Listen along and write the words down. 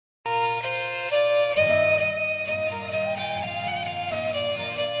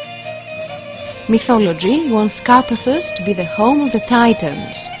Mythology wants Karpathos to be the home of the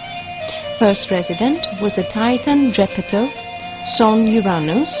Titans. First resident was the Titan Gepeto, Son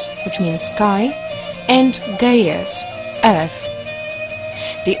Uranus, which means sky, and Gaius, earth.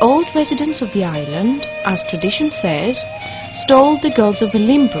 The old residents of the island, as tradition says, stole the gods of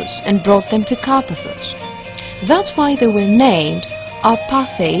Olympus and brought them to Karpathos. That's why they were named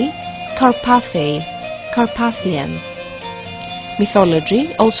Arpathei, Karpathei, Carpathian.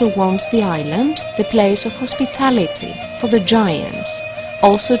 Mythology also wants the island the place of hospitality for the giants,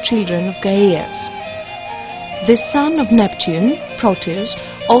 also children of Gaius. The son of Neptune, Proteus,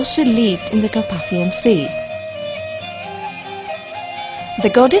 also lived in the Carpathian Sea. The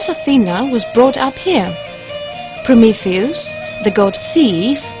goddess Athena was brought up here. Prometheus, the god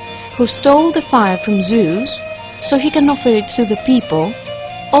thief, who stole the fire from Zeus so he can offer it to the people,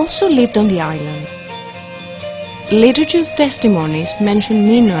 also lived on the island. Literature's testimonies mention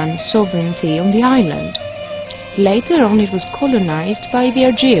Minoan sovereignty on the island. Later on it was colonized by the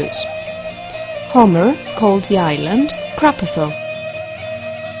Argives. Homer called the island Karpathos.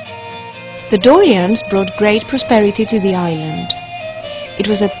 The Dorians brought great prosperity to the island. It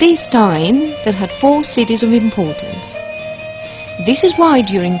was at this time that had 4 cities of importance. This is why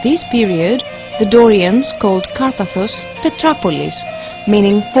during this period the Dorians called Karpathos Tetrapolis,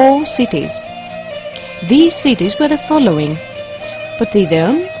 meaning 4 cities. These cities were the following: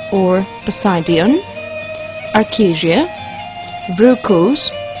 Potidaon or Poseidon, Archesia,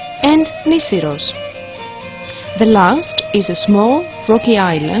 Vroucous and Nisiros. The last is a small rocky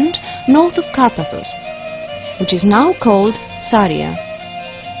island north of Karpathos, which is now called Saria.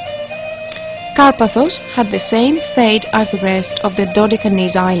 Karpathos had the same fate as the rest of the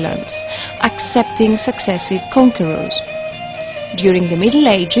Dodecanese islands, accepting successive conquerors. During the Middle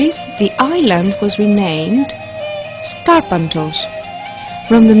Ages, the island was renamed Skarpantos.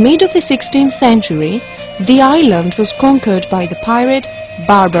 From the mid of the 16th century, the island was conquered by the pirate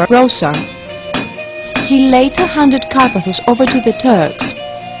Barbarossa. He later handed Karpathos over to the Turks.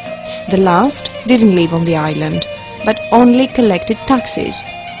 The last didn't live on the island, but only collected taxes.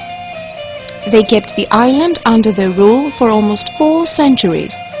 They kept the island under their rule for almost 4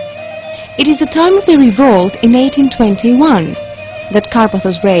 centuries. It is the time of the revolt in 1821 that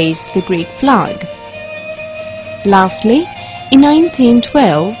Karpathos raised the Greek flag. Lastly, in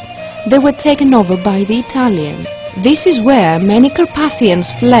 1912, they were taken over by the Italians. This is where many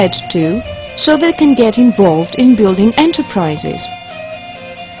Carpathians fled to, so they can get involved in building enterprises.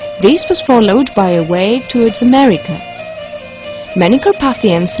 This was followed by a wave towards America. Many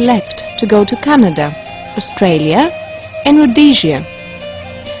Carpathians left to go to Canada, Australia and Rhodesia.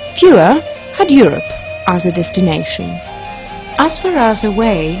 Fewer had Europe as a destination. As far as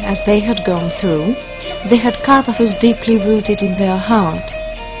away as they had gone through, they had Karpathos deeply rooted in their heart.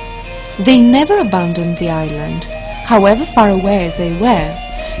 They never abandoned the island, however far away as they were,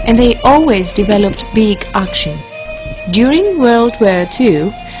 and they always developed big action. During World War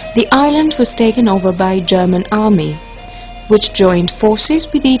II, the island was taken over by a German army, which joined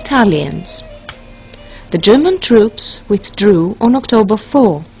forces with the Italians. The German troops withdrew on October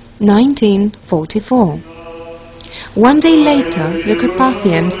 4, 1944. One day later, the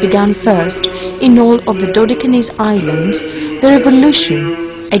Carpathians began first, in all of the Dodecanese islands, the revolution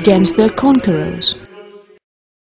against their conquerors.